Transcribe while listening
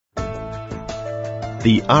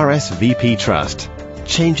The RSVP Trust,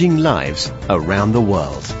 changing lives around the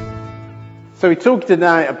world. So we talked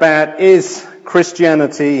tonight about, is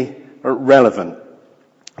Christianity relevant?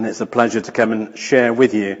 And it's a pleasure to come and share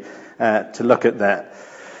with you to look at that.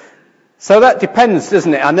 So that depends,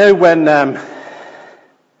 doesn't it? I know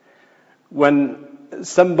when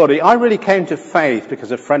somebody, I really came to faith because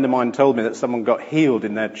a friend of mine told me that someone got healed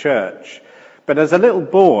in their church. But as a little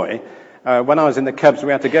boy, when I was in the Cubs,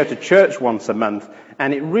 we had to go to church once a month,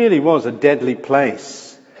 and it really was a deadly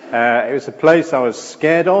place. It was a place I was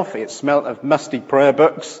scared of. It smelt of musty prayer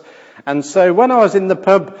books. And so when I was in the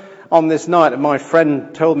pub on this night and my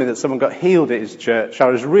friend told me that someone got healed at his church, I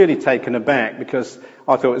was really taken aback because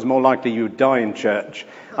I thought it was more likely you would die in church.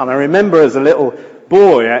 And I remember as a little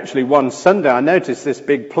boy, actually one Sunday, I noticed this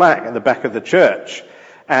big plaque at the back of the church.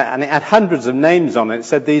 And it had hundreds of names on it. It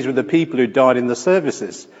said these were the people who died in the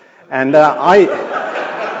services. And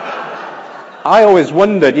I always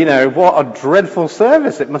wondered, what a dreadful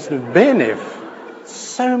service it must have been if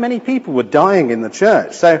so many people were dying in the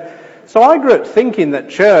church. So I grew up thinking that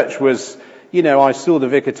church was, I saw the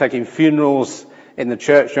vicar taking funerals in the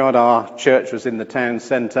churchyard. Our church was in the town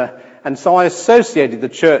centre. And so I associated the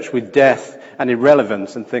church with death and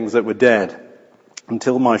irrelevance and things that were dead.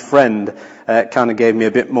 Until my friend kind of gave me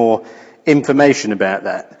a bit more information about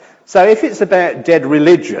that. So if it's about dead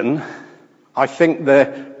religion, I think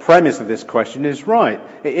the premise of this question is right.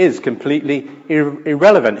 It is completely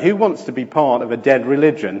irrelevant. Who wants to be part of a dead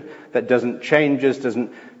religion that doesn't change us,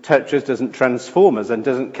 doesn't touch us, doesn't transform us, and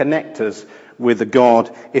doesn't connect us with a God,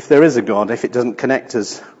 if there is a God, if it doesn't connect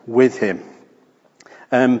us with him?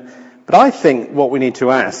 But I think what we need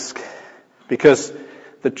to ask, because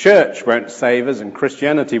the church won't save us and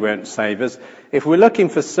Christianity won't save us, if we're looking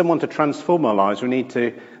for someone to transform our lives, we need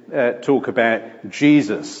to talk about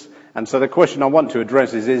Jesus. And so the question I want to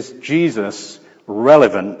address is Jesus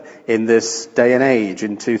relevant in this day and age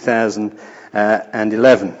in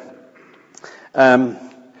 2011?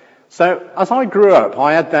 So as I grew up,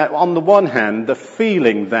 I had that, on the one hand, the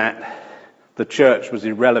feeling that the church was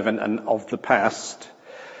irrelevant and of the past.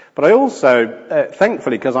 But I also,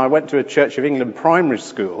 thankfully, because I went to a Church of England primary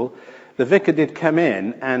school, the vicar did come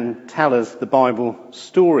in and tell us the Bible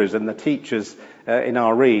stories, and the teachers in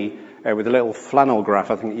RE, with a little flannel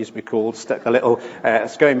graph, I think it used to be called, stuck a little,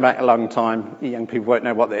 it's going back a long time, young people won't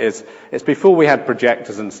know what that is. It's before we had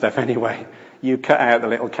projectors and stuff anyway. You cut out the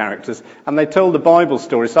little characters, and they told the Bible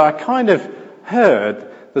stories. So I kind of heard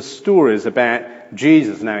the stories about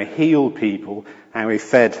Jesus and how he healed people, how he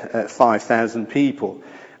fed 5,000 people.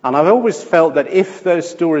 And I've always felt that if those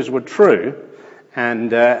stories were true,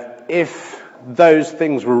 and if those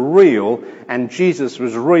things were real, and Jesus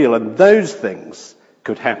was real, and those things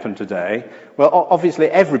could happen today, well, obviously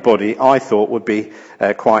everybody, I thought, would be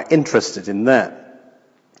quite interested in that.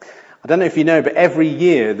 I don't know if you know, but every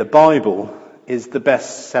year the Bible is the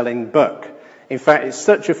best-selling book. In fact, it's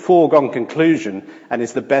such a foregone conclusion, and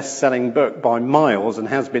it's the best-selling book by miles, and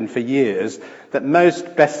has been for years, that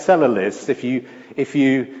most bestseller lists, if you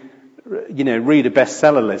read a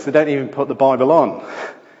bestseller list, they don't even put the Bible on.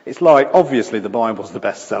 It's like, obviously the Bible's the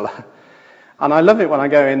bestseller. And I love it when I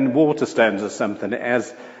go in Waterstones or something, it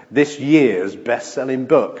has this year's best-selling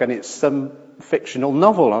book, and it's some fictional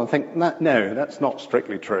novel. And I think, no, that's not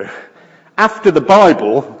strictly true. After the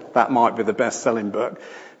Bible, that might be the best-selling book,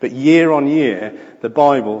 but year on year, the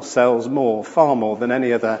Bible sells more, far more than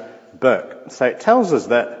any other book. So it tells us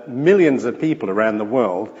that millions of people around the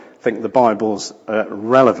world think the Bible's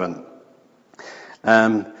relevant.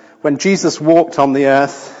 When Jesus walked on the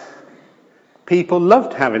earth, people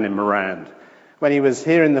loved having him around. When he was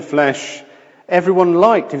here in the flesh, everyone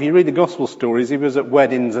liked, if you read the gospel stories, he was at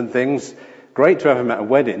weddings and things. Great to have him at a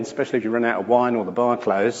wedding, especially if you run out of wine or the bar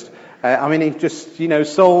closed. He just,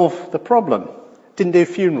 solved the problem. Didn't do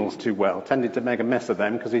funerals too well. Tended to make a mess of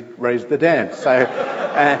them because he raised the dead. So,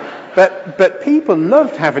 but people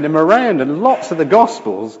loved having him around, and lots of the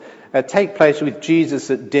gospels take place with Jesus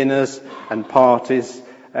at dinners and parties,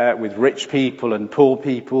 with rich people and poor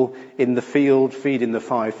people in the field feeding the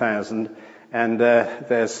 5,000. And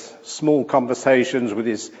there's small conversations with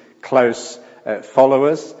his close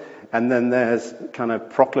followers. And then there's kind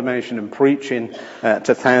of proclamation and preaching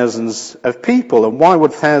to thousands of people. And why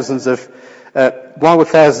would thousands of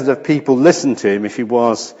people listen to him if he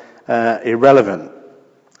was irrelevant?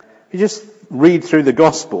 You just read through the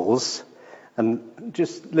Gospels and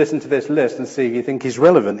just listen to this list and see if you think he's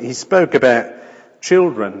relevant. He spoke about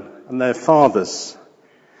children and their fathers.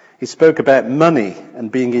 He spoke about money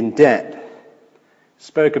and being in debt. He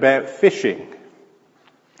spoke about fishing. He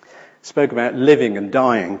spoke about living and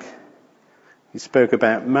dying. He spoke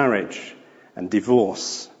about marriage and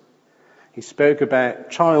divorce. He spoke about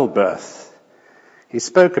childbirth. He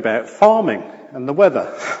spoke about farming and the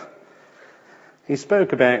weather. He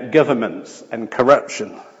spoke about governments and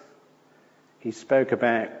corruption. He spoke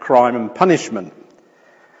about crime and punishment.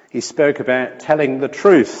 He spoke about telling the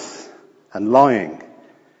truth and lying.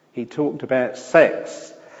 He talked about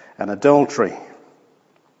sex and adultery.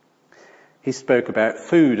 He spoke about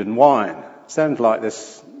food and wine. Sounds like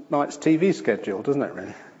this night's TV schedule, doesn't it,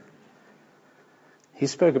 really? He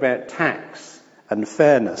spoke about tax and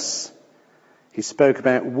fairness. He spoke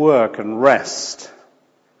about work and rest.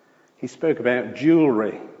 He spoke about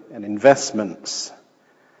jewellery and investments.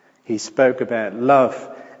 He spoke about love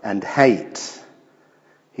and hate.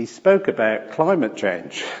 He spoke about climate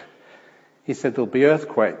change. He said there'll be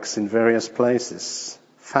earthquakes in various places,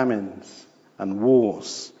 famines and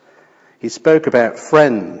wars. He spoke about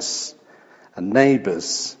friends and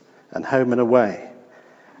neighbours and home and away.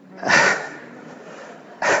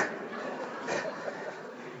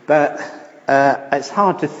 But it's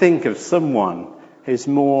hard to think of someone who's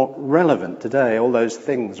more relevant today. All those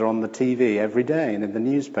things are on the TV every day and in the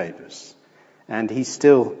newspapers. And he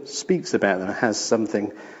still speaks about them and has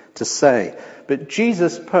something to say. But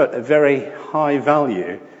Jesus put a very high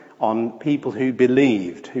value on people who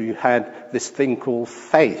believed, who had this thing called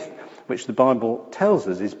faith, which the Bible tells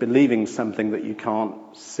us is believing something that you can't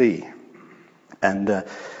see. And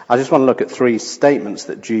I just want to look at 3 statements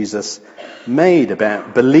that Jesus made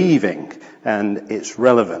about believing and its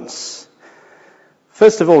relevance.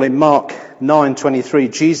 First of all, in Mark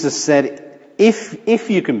 9:23, Jesus said, if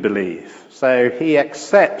you can believe. So he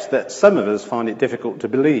accepts that some of us find it difficult to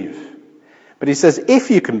believe. But he says, if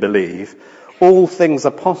you can believe, all things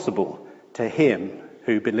are possible to him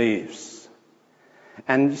who believes.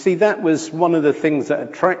 And you see, that was one of the things that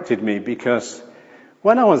attracted me, because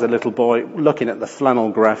when I was a little boy looking at the flannel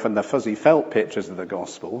graph and the fuzzy felt pictures of the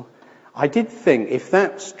gospel, I did think, if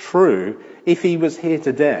that's true, if he was here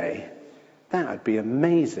today, that would be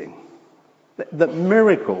amazing. That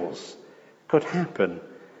miracles could happen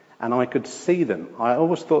and I could see them. I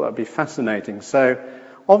always thought that would be fascinating. So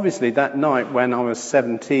obviously that night when I was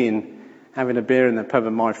 17, having a beer in the pub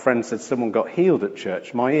and my friend said someone got healed at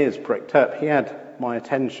church, my ears pricked up. He had my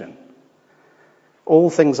attention. All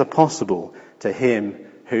things are possible to him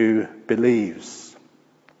who believes.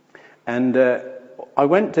 And I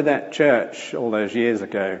went to that church all those years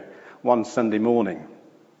ago, one Sunday morning.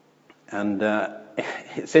 And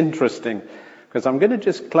it's interesting, because I'm going to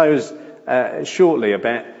just close shortly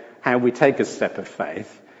about how we take a step of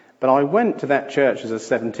faith. But I went to that church as a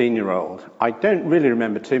 17-year-old. I don't really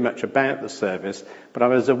remember too much about the service, but I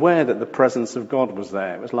was aware that the presence of God was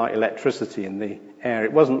there. It was like electricity in the air.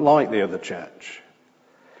 It wasn't like the other church.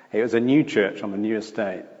 It was a new church on a new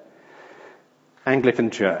estate,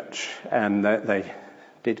 Anglican church, and they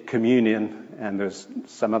did communion, and there's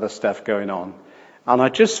some other stuff going on. And I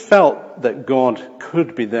just felt that God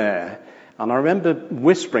could be there. And I remember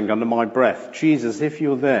whispering under my breath, Jesus, if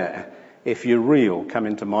you're there, if you're real, come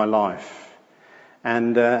into my life.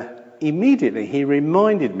 And immediately he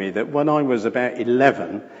reminded me that when I was about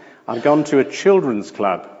 11, I'd gone to a children's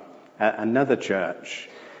club at another church.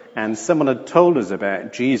 And someone had told us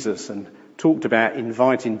about Jesus and talked about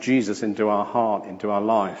inviting Jesus into our heart, into our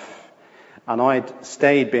life. And I'd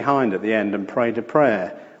stayed behind at the end and prayed a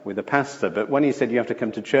prayer with the pastor. But when he said you have to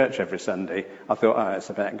come to church every Sunday, I thought, oh, it's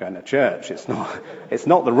about going to church. It's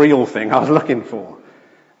not the real thing I was looking for.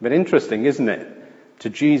 But interesting, isn't it? To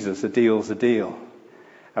Jesus, a deal's a deal.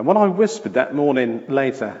 And when I whispered that morning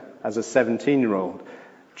later as a 17-year-old,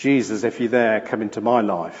 Jesus, if you're there, come into my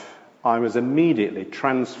life, I was immediately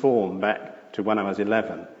transformed back to when I was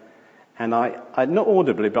 11. And I not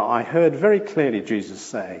audibly, but I heard very clearly Jesus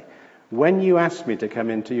say, when you asked me to come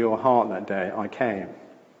into your heart that day, I came.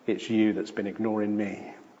 It's you that's been ignoring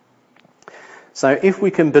me. So if we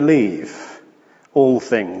can believe, all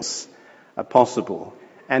things are possible.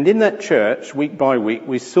 And in that church, week by week,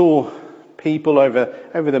 we saw people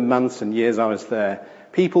over the months and years I was there,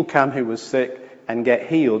 people come who were sick and get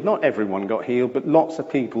healed. Not everyone got healed, but lots of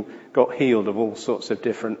people got healed of all sorts of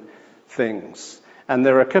different things. And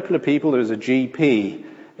there are a couple of people, there was a GP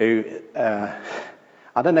who,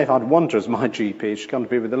 I don't know if I'd want her as my GP, she's gone to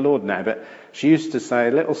be with the Lord now, but she used to say,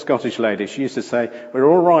 a little Scottish lady, she used to say, we're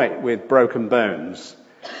all right with broken bones,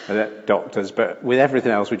 doctors, but with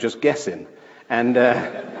everything else we're just guessing. And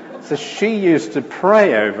so she used to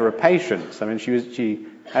pray over her patients. I mean, she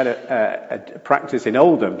had a practice in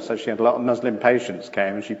Oldham, so she had a lot of Muslim patients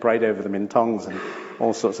came and she prayed over them in tongues and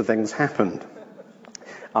all sorts of things happened.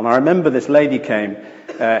 And I remember this lady came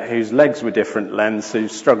whose legs were different lengths, who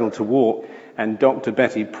struggled to walk, and Dr.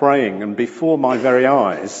 Betty praying, and before my very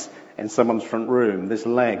eyes, in someone's front room, this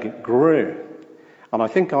leg grew. And I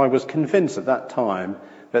think I was convinced at that time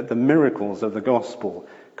that the miracles of the gospel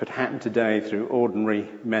could happen today through ordinary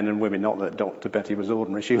men and women. Not that Dr. Betty was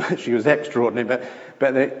ordinary, she was extraordinary,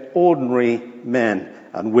 but the ordinary men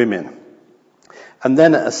and women. And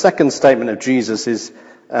then a second statement of Jesus is,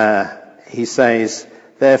 he says,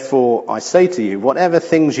 therefore I say to you, whatever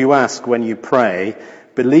things you ask when you pray,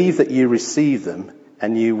 believe that you receive them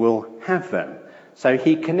and you will have them. So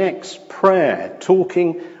he connects prayer,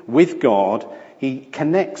 talking with God, he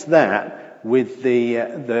connects that with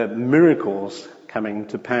the miracles coming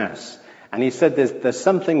to pass. And he said there's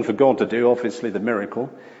something for God to do, obviously the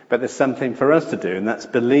miracle, but there's something for us to do, and that's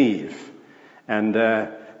believe. And,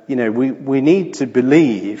 we need to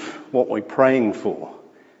believe what we're praying for.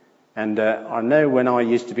 And I know when I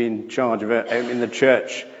used to be in charge of in the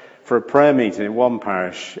church for a prayer meeting in one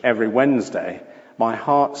parish every Wednesday, my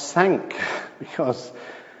heart sank because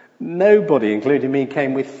nobody, including me,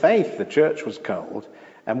 came with faith. The church was cold.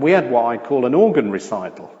 And we had what I call an organ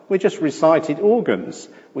recital. We just recited organs.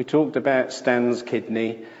 We talked about Stan's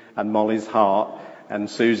kidney and Molly's heart and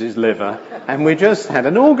Susie's liver. And we just had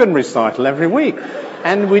an organ recital every week.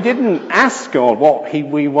 And we didn't ask God what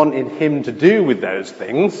we wanted him to do with those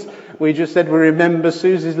things. We just said we remember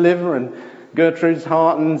Susie's liver and Gertrude's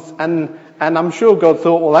heart. And I'm sure God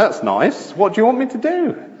thought, well, that's nice. What do you want me to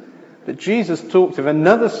do? But Jesus talked of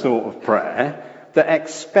another sort of prayer that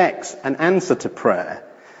expects an answer to prayer,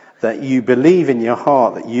 that you believe in your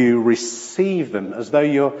heart, that you receive them as though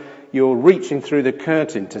you're reaching through the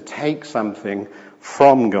curtain to take something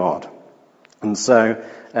from God. And so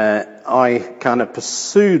I kind of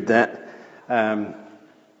pursued that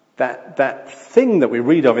thing that we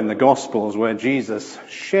read of in the Gospels where Jesus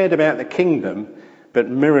shared about the kingdom, but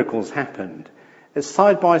miracles happened. It's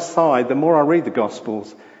side by side, the more I read the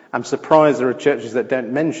Gospels, I'm surprised there are churches that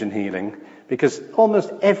don't mention healing, because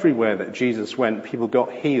almost everywhere that Jesus went, people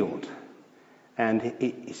got healed. And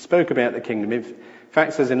he spoke about the kingdom. In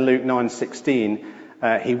fact, it says in Luke 9:16,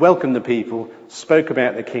 he welcomed the people, spoke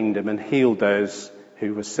about the kingdom, and healed those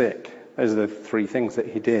who were sick. Those are the three things that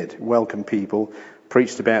he did. Welcomed people,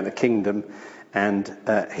 preached about the kingdom, and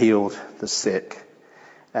healed the sick.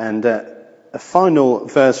 And a final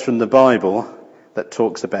verse from the Bible that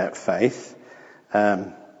talks about faith,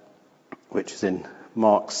 which is in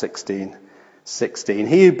Mark 16:16.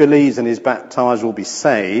 He who believes and is baptized will be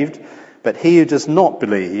saved, but he who does not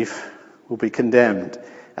believe will be condemned.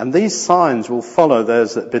 And these signs will follow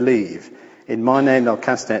those that believe. In my name they'll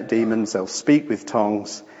cast out demons, they'll speak with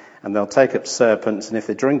tongues, and they'll take up serpents, and if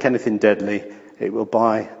they drink anything deadly, it will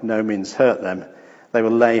by no means hurt them. They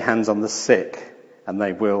will lay hands on the sick, and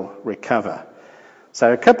they will recover.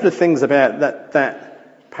 So a couple of things about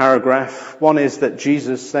that paragraph. One is that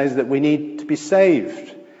Jesus says that we need to be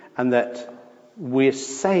saved, and that we're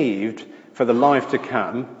saved for the life to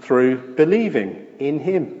come through believing in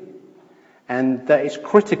him. And that it's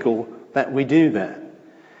critical that we do that.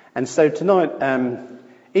 And so tonight,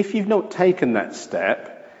 if you've not taken that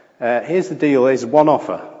step, here's the deal, there's one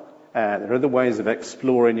offer. There are other ways of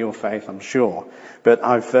exploring your faith, I'm sure. But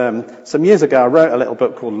some years ago I wrote a little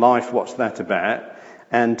book called Life, What's That About?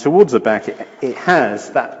 And towards the back it has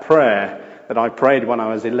that prayer that I prayed when I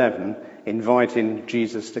was 11, inviting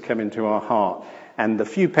Jesus to come into our heart. And the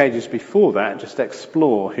few pages before that just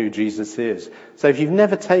explore who Jesus is. So if you've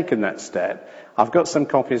never taken that step, I've got some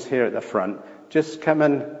copies here at the front. Just come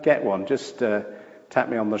and get one. Just tap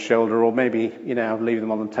me on the shoulder, or maybe, I'll leave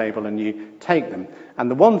them on the table and you take them.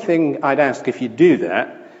 And the one thing I'd ask if you do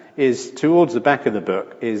that is towards the back of the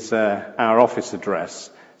book is our office address.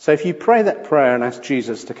 So if you pray that prayer and ask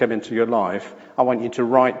Jesus to come into your life, I want you to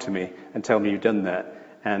write to me and tell me you've done that.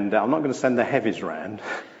 And I'm not going to send the heavies round,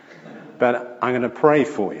 but I'm going to pray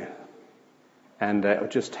for you. And it will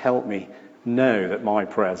just help me know that my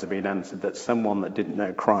prayers have been answered, that someone that didn't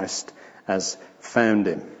know Christ has found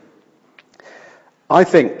him. I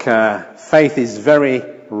think faith is very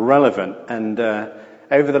relevant. And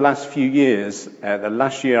over the last few years, the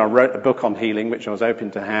last year I wrote a book on healing, which I was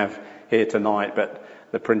hoping to have here tonight, but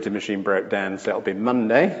the printing machine broke down, so it'll be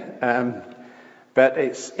Monday. But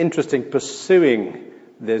it's interesting pursuing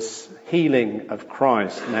this healing of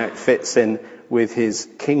Christ and how it fits in with his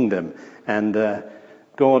kingdom. And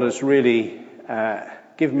God has really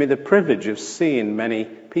given me the privilege of seeing many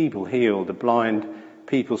people healed. The blind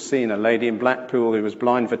people seeing a lady in Blackpool who was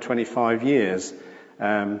blind for 25 years.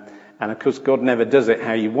 And of course God never does it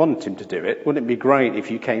how you want him to do it. Wouldn't it be great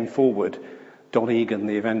if you came forward Don Egan,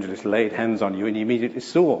 the evangelist, laid hands on you and you immediately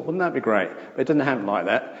saw. Wouldn't that be great? But it doesn't happen like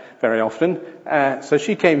that very often. So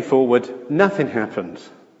she came forward. Nothing happened.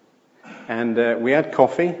 And we had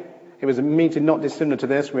coffee. It was a meeting not dissimilar to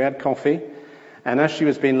this. We had coffee. And as she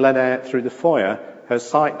was being led out through the foyer, her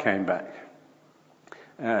sight came back.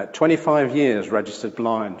 25 years registered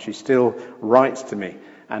blind. She still writes to me.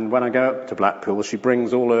 And when I go up to Blackpool, she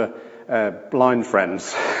brings all her blind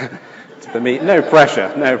friends to the meet. No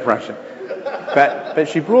pressure, no pressure. But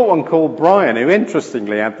she brought one called Brian, who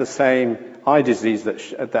interestingly had the same eye disease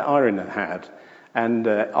that Irene had. And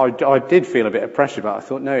I did feel a bit of pressure, but I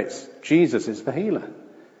thought, no, it's Jesus is the healer.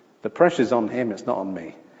 The pressure's on him, it's not on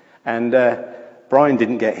me. And Brian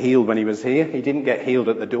didn't get healed when he was here. He didn't get healed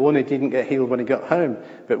at the door, and he didn't get healed when he got home.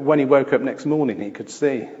 But when he woke up next morning, he could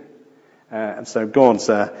see. And so God's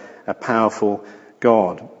a powerful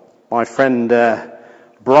God. My friend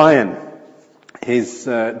Brian, his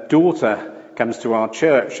daughter comes to our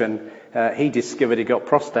church, and he discovered he got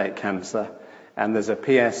prostate cancer. And there's a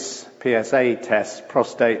PSA test,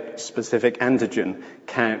 prostate-specific antigen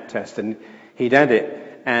count test, and he'd had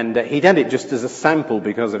it. And he'd had it just as a sample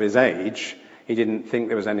because of his age. He didn't think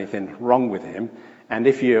there was anything wrong with him. And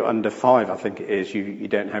if you're under 5, I think it is, you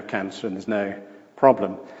don't have cancer and there's no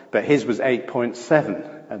problem. But his was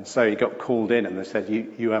 8.7. And so he got called in and they said,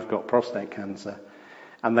 you have got prostate cancer.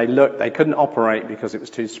 And they looked, they couldn't operate because it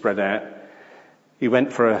was too spread out. He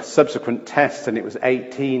went for a subsequent test and it was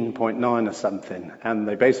 18.9 or something. And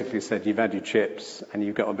they basically said, you've had your chips and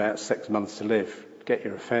you've got about 6 months to live. Get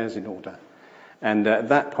your affairs in order. And at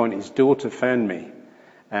that point, his daughter phoned me.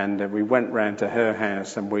 And we went round to her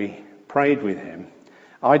house and we prayed with him.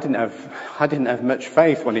 I didn't have much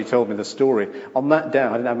faith when he told me the story. On that day,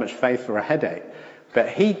 I didn't have much faith for a headache. But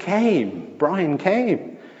he came. Brian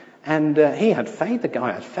came. And he had faith. The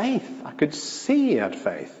guy had faith. I could see he had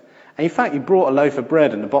faith. And in fact, he brought a loaf of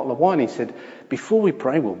bread and a bottle of wine. He said, before we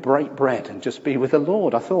pray, we'll break bread and just be with the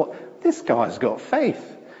Lord. I thought, this guy's got faith.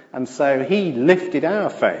 And so he lifted our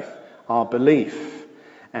faith, our belief.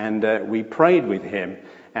 And we prayed with him.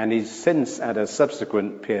 And he's since had a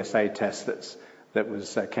subsequent PSA test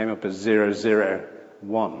that came up as 001,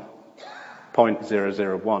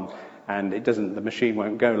 0.001, and the machine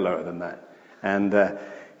won't go lower than that. And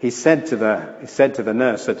he said to the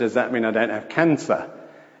nurse, so does that mean I don't have cancer?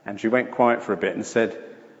 And she went quiet for a bit and said,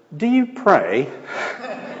 do you pray?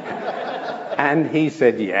 And he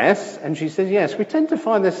said yes, and she said yes. We tend to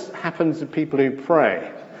find this happens to people who pray,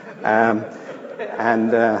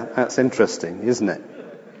 and that's interesting, isn't it?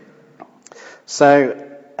 So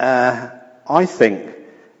I think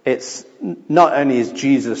it's not only is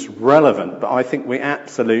Jesus relevant, but I think we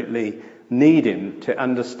absolutely need him to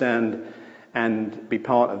understand and be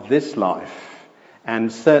part of this life.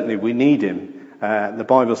 And certainly we need him. The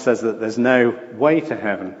Bible says that there's no way to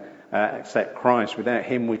heaven except Christ. Without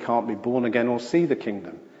him we can't be born again or see the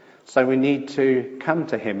kingdom. So we need to come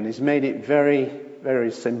to him, and he's made it very,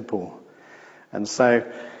 very simple. And so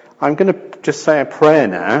I'm going to just say a prayer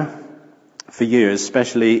now for you,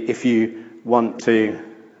 especially if you want to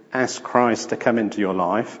ask Christ to come into your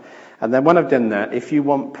life. And then when I've done that, if you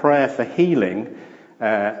want prayer for healing,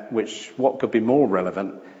 what could be more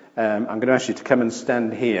relevant, I'm going to ask you to come and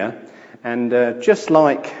stand here. And just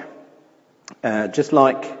like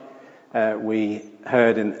we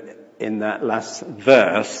heard in that last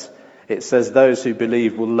verse, it says those who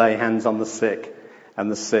believe will lay hands on the sick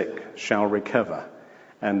and the sick shall recover.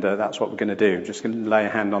 And that's what we're going to do. Just going to lay a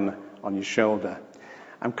hand on your shoulder.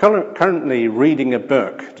 I'm currently reading a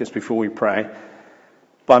book, just before we pray,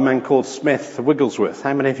 by a man called Smith Wigglesworth.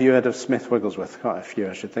 How many of you heard of Smith Wigglesworth? Quite a few,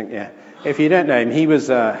 I should think, yeah. If you don't know him, he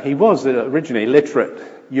was originally a literate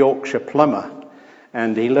Yorkshire plumber,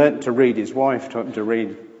 and he learnt to read. His wife taught him to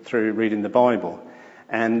read through reading the Bible.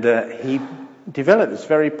 And he developed this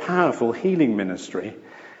very powerful healing ministry.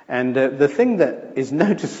 And the thing that is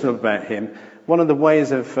noticeable about him, one of the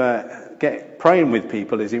ways of praying with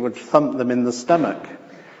people is he would thump them in the stomach,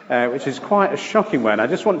 which is quite a shocking one. I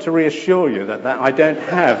just want to reassure you that I don't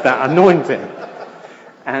have that anointing.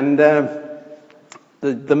 And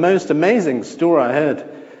the most amazing story I heard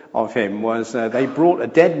of him was they brought a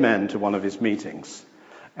dead man to one of his meetings.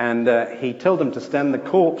 And he told them to stand the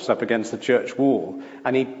corpse up against the church wall.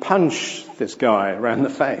 And he punched this guy around the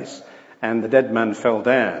face. And the dead man fell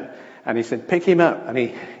down. And he said, pick him up. And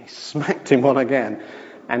he smacked him on again.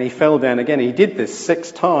 And he fell down again. He did this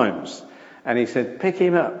 6 times. And he said, pick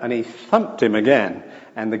him up. And he thumped him again.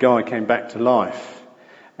 And the guy came back to life.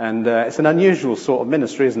 And it's an unusual sort of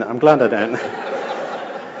ministry, isn't it? I'm glad I don't.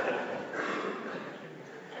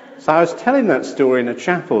 So I was telling that story in a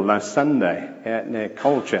chapel last Sunday near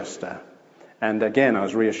Colchester. And again, I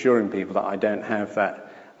was reassuring people that I don't have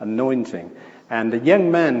that anointing. And a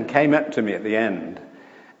young man came up to me at the end,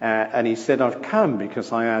 and he said, I've come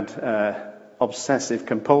because I had obsessive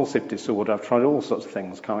compulsive disorder. I've tried all sorts of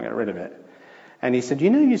things, can't get rid of it. And he said,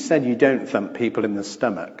 you said you don't thump people in the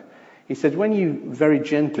stomach. He said, when you very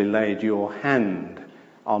gently laid your hand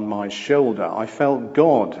on my shoulder, I felt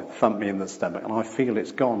God thump me in the stomach, and I feel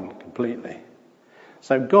it's gone completely.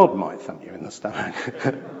 So God might thump you in the stomach.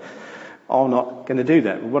 I'm not going to do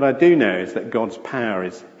that. But what I do know is that God's power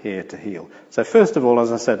is here to heal. So first of all,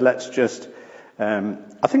 as I said, let's just...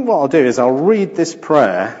 I think what I'll do is I'll read this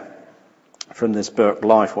prayer from this book,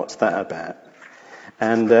 Life, What's That About?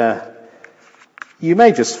 And you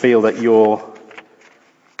may just feel that you're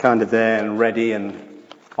kind of there and ready, and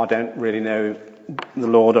I don't really know the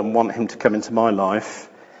Lord and want him to come into my life.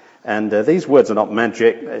 And these words are not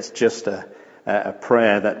magic. It's just a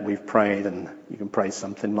prayer that we've prayed, and you can pray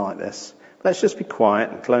something like this. Let's just be quiet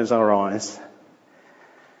and close our eyes.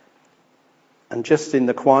 And just in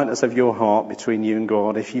the quietness of your heart between you and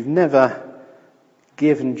God, if you've never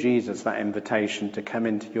given Jesus that invitation to come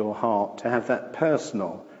into your heart, to have that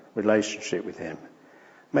personal relationship with him,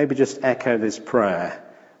 maybe just echo this prayer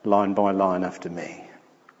line by line after me.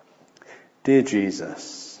 Dear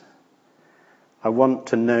Jesus, I want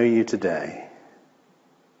to know you today.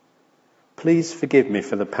 Please forgive me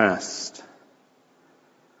for the past,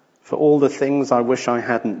 for all the things I wish I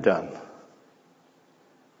hadn't done,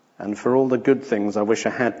 and for all the good things I wish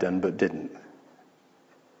I had done but didn't.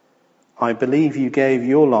 I believe you gave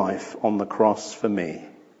your life on the cross for me.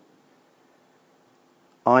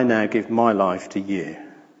 I now give my life to you.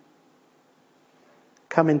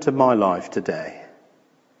 Come into my life today.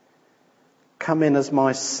 Come in as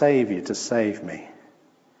my Saviour to save me.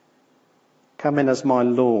 Come in as my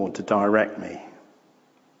Lord to direct me.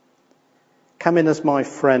 Come in as my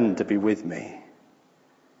friend to be with me.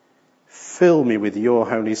 Fill me with your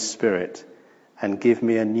Holy Spirit and give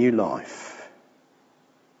me a new life.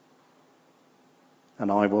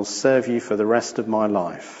 And I will serve you for the rest of my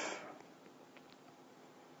life.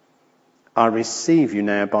 I receive you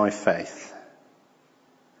now by faith.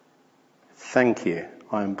 Thank you,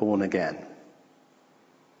 I am born again.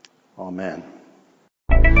 Amen.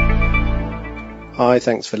 Hi,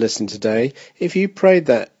 thanks for listening today. If you prayed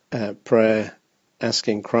that prayer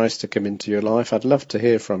asking Christ to come into your life, I'd love to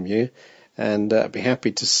hear from you, and I'd be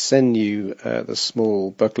happy to send you the small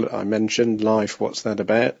booklet I mentioned, Life, What's That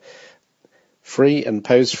About? Free and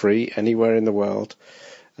post-free anywhere in the world.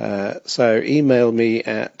 So email me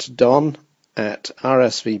at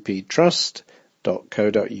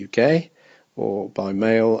don@rsvptrust.co.uk or by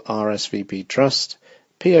mail, RSVP Trust,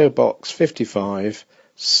 PO Box 55,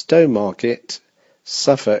 Stowmarket,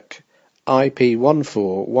 Suffolk,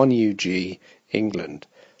 IP141UG, England.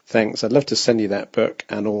 Thanks. I'd love to send you that book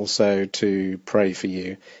and also to pray for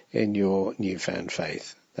you in your newfound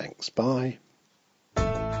faith. Thanks. Bye.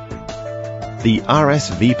 The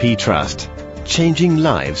RSVP Trust, changing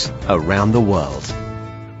lives around the world.